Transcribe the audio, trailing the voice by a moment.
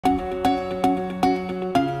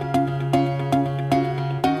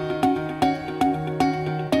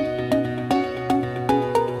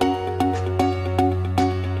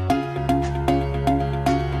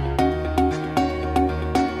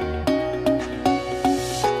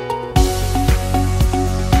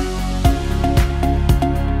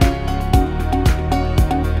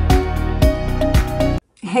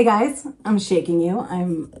Hey guys, I'm shaking you.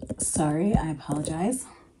 I'm sorry, I apologize.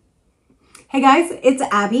 Hey guys, it's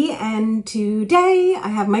Abby, and today I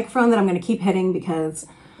have a microphone that I'm going to keep hitting because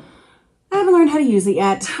I haven't learned how to use it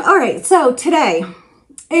yet. All right, so today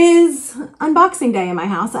is unboxing day in my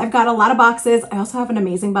house. I've got a lot of boxes. I also have an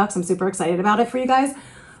amazing box. I'm super excited about it for you guys.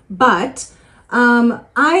 But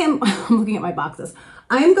I'm looking at my boxes.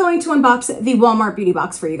 I am going to unbox the Walmart beauty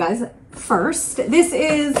box for you guys first. This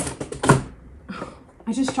is,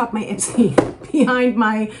 I just dropped my Ipsy behind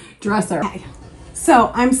my dresser. Okay.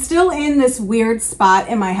 So I'm still in this weird spot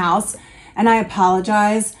in my house, and I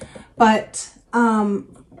apologize, but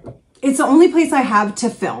it's the only place I have to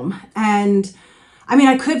film. And I mean,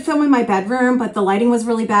 I could film in my bedroom, but the lighting was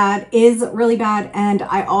really bad, is really bad. And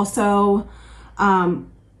I also don't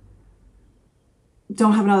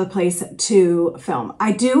have another place to film.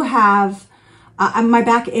 I do have, my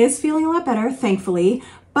back is feeling a lot better, thankfully,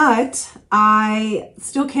 but I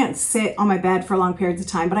still can't sit on my bed for long periods of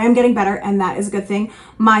time, but I am getting better, and that is a good thing.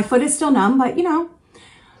 My foot is still numb, but you know,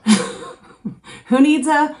 who needs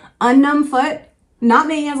a unnumb foot? Not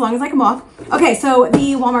me, as long as I can walk. Okay, so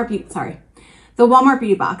the Walmart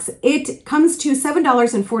beauty box. It comes to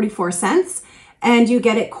 $7.44, and you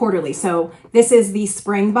get it quarterly. So this is the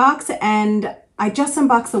spring box, and I just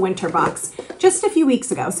unboxed the winter box just a few weeks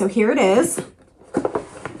ago. So here it is.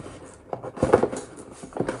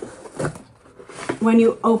 When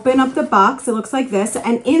you open up the box, it looks like this,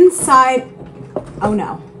 and inside, oh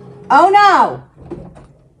no, oh no!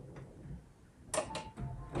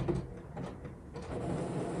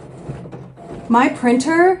 My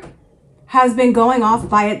printer has been going off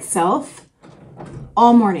by itself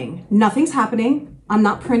all morning. Nothing's happening. I'm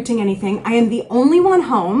not printing anything. I am the only one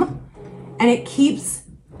home, and it keeps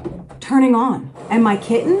turning on. And my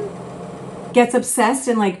kitten gets obsessed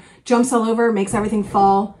and like jumps all over, makes everything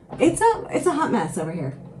fall. It's a hot mess over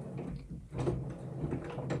here.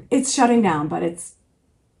 It's shutting down, but it's,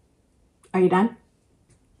 are you done?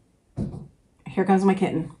 Here comes my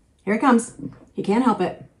kitten. Here he comes. He can't help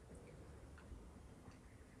it.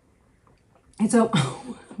 And so,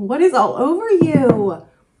 what is all over you?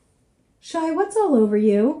 Shy, what's all over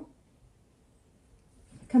you?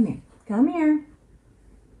 Come here. Come here.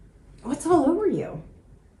 What's all over you?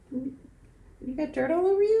 You got dirt all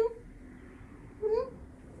over you? Hmm?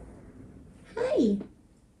 Hi.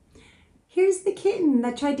 Here's the kitten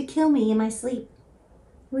that tried to kill me in my sleep.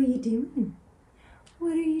 What are you doing?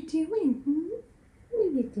 What are you doing? Hmm? What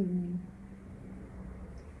are you doing?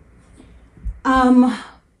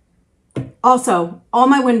 Also, all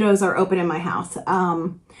my windows are open in my house.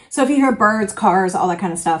 So if you hear birds, cars, all that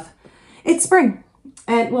kind of stuff, it's spring.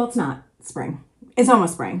 And well, it's not spring. It's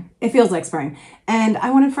almost spring. It feels like spring. And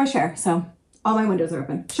I wanted fresh air, so all my windows are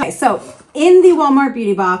open. Okay, so in the Walmart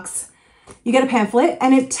beauty box, you get a pamphlet,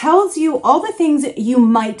 and it tells you all the things you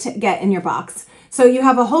might get in your box. So you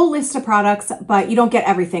have a whole list of products, but you don't get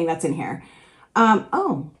everything that's in here.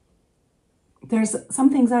 Oh, there's some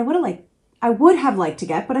things I would have liked to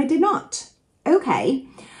get, but I did not. Okay.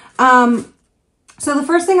 So the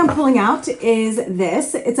first thing I'm pulling out is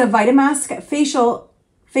this. It's a Vitamask facial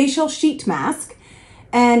sheet mask,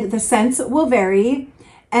 and the scents will vary.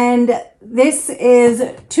 And this is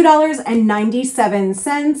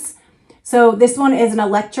 $2.97. So this one is an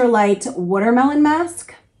electrolyte watermelon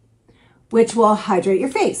mask, which will hydrate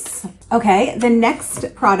your face. Okay, the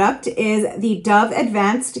next product is the Dove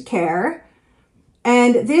Advanced Care,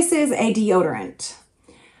 and this is a deodorant.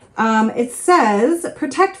 It says,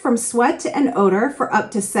 protect from sweat and odor for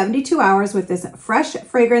up to 72 hours with this fresh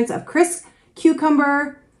fragrance of crisp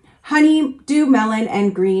cucumber, honeydew melon,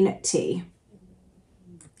 and green tea.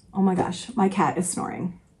 Oh my gosh, my cat is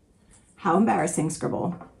snoring. How embarrassing,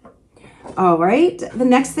 Scribble. All right, the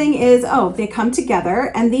next thing is, oh, they come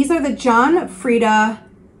together, and these are the John Frieda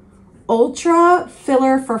Ultra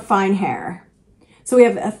Filler for Fine Hair. So we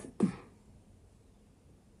have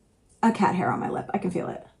a cat hair on my lip. I can feel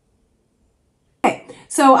it. Okay,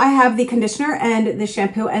 so I have the conditioner and the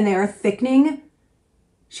shampoo, and they are thickening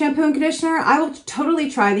shampoo and conditioner. I will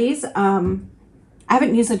totally try these. I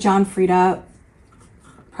haven't used a John Frieda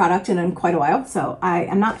product in quite a while, so I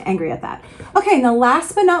am not angry at that. Okay, and the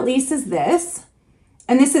last but not least is this,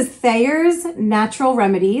 and this is Thayer's Natural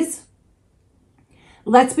Remedies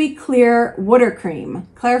Let's Be Clear Water Cream.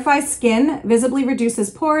 Clarifies skin, visibly reduces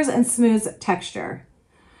pores, and smooths texture.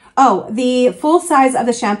 Oh, the full size of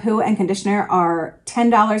the shampoo and conditioner are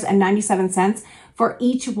 $10.97 for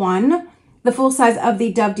each one. The full size of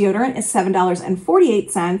the Dove deodorant is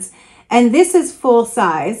 $7.48. And this is full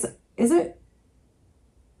size. Is it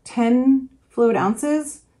 10 fluid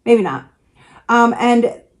ounces? Maybe not.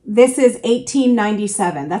 And this is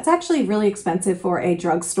 $18.97. That's actually really expensive for a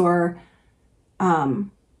drugstore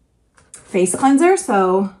face cleanser.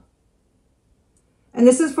 So, and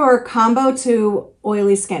this is for combo to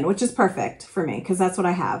oily skin, which is perfect for me because that's what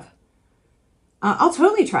I have. I'll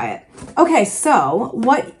totally try it. Okay, so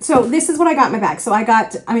this is what I got in my bag. So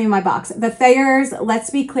my box. The Thayer's Let's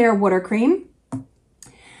Be Clear Water Cream,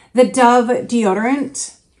 the Dove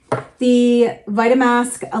deodorant, the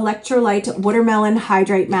Vitamask Electrolyte Watermelon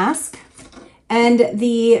Hydrate Mask, and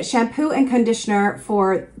the shampoo and conditioner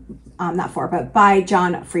by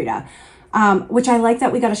John Frieda. Which I like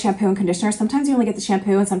that we got a shampoo and conditioner. Sometimes you only get the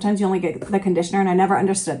shampoo and sometimes you only get the conditioner, and I never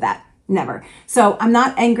understood that. Never. So I'm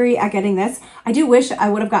not angry at getting this. I do wish I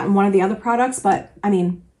would have gotten one of the other products, but I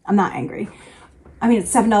mean, I'm not angry. I mean,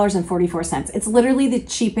 it's $7.44. It's literally the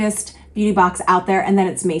cheapest beauty box out there, and then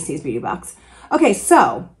it's Macy's beauty box. Okay,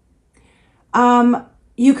 so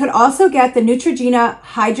you could also get the Neutrogena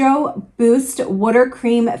Hydro Boost Water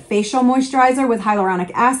Cream Facial Moisturizer with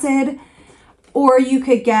hyaluronic acid, or you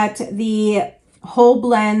could get the Whole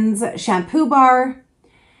Blends Shampoo Bar,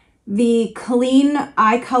 the Clean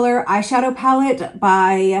Eye Color Eyeshadow Palette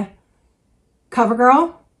by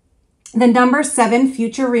CoverGirl, the number 7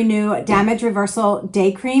 Future Renew Damage Reversal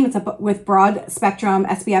Day Cream. It's with broad spectrum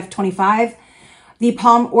SPF 25.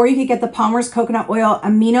 Or you could get the Palmer's Coconut Oil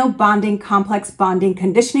Amino Bonding Complex Bonding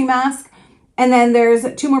Conditioning Mask. And then there's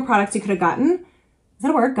 2 more products you could have gotten. Is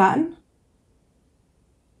that a word? Gotten?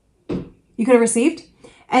 You could have received.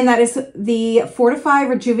 And that is the Fortify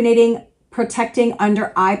Rejuvenating Protecting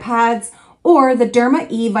Under Eye Pads, or the Derma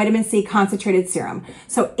E Vitamin C Concentrated Serum.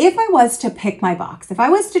 So if I was to pick my box, if I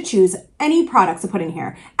was to choose any products to put in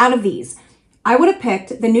here out of these, I would have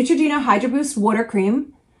picked the Neutrogena Hydro Boost Water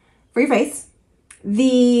Cream for your face,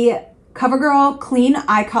 the CoverGirl Clean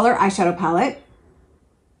Eye Color Eyeshadow Palette,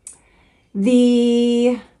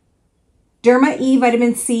 the Derma E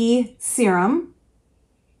Vitamin C Serum,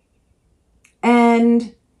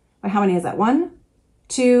 and how many is that? 1,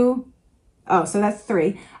 2, oh, so that's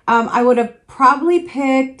 3. I would have probably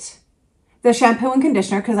picked the shampoo and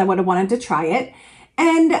conditioner because I would have wanted to try it.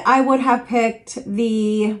 And I would have picked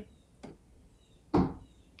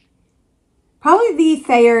probably the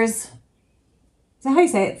Thayer's, is that how you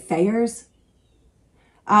say it? Thayer's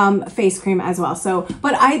face cream as well. So,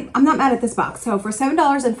 but I'm not mad at this box. So for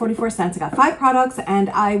 $7.44, I got 5 products and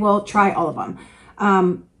I will try all of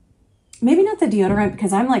them. Maybe not the deodorant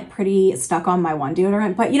because I'm like pretty stuck on my one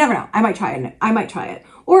deodorant, but you never know. I might try it.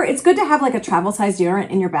 Or it's good to have like a travel size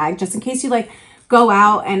deodorant in your bag just in case you like go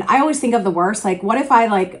out. And I always think of the worst. Like what if I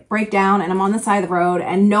like break down and I'm on the side of the road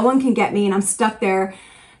and no one can get me and I'm stuck there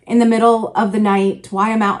in the middle of the night.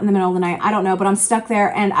 Why I'm out in the middle of the night, I don't know, but I'm stuck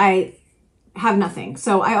there and I have nothing.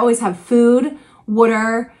 So I always have food,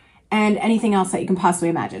 water, and anything else that you can possibly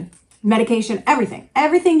imagine. Medication,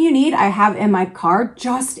 everything you need I have in my car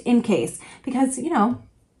just in case, because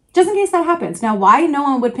just in case that happens. Now, why no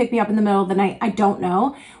one would pick me up in the middle of the night, I don't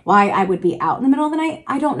know. Why I would be out in the middle of the night,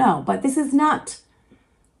 I don't know. But this is not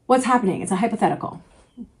what's happening. It's a hypothetical.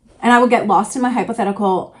 And I will get lost in my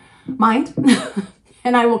hypothetical mind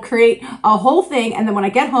and I will create a whole thing. And then when I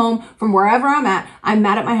get home from wherever I'm at, I'm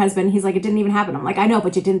mad at my husband. He's like, it didn't even happen. I'm like, I know,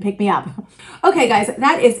 but you didn't pick me up. Okay, guys,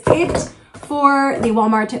 that is it for the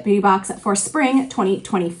Walmart beauty box for spring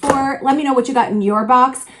 2024. Let me know what you got in your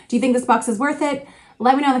box. Do you think this box is worth it?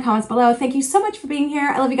 Let me know in the comments below. Thank you so much for being here.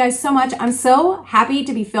 I love you guys so much. I'm so happy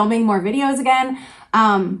to be filming more videos again.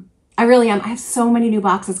 I really am. I have so many new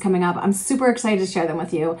boxes coming up. I'm super excited to share them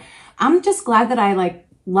with you. I'm just glad that I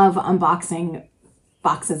love unboxing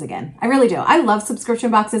boxes again. I really do. I love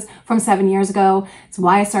subscription boxes from 7 years ago. It's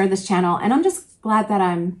why I started this channel. And I'm just glad that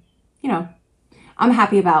I'm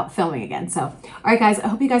happy about filming again. So, all right, guys, I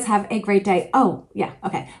hope you guys have a great day. Oh, yeah.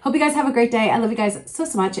 Okay. Hope you guys have a great day. I love you guys so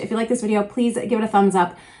much. If you like this video, please give it a thumbs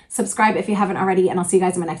up. Subscribe if you haven't already, and I'll see you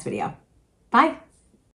guys in my next video. Bye.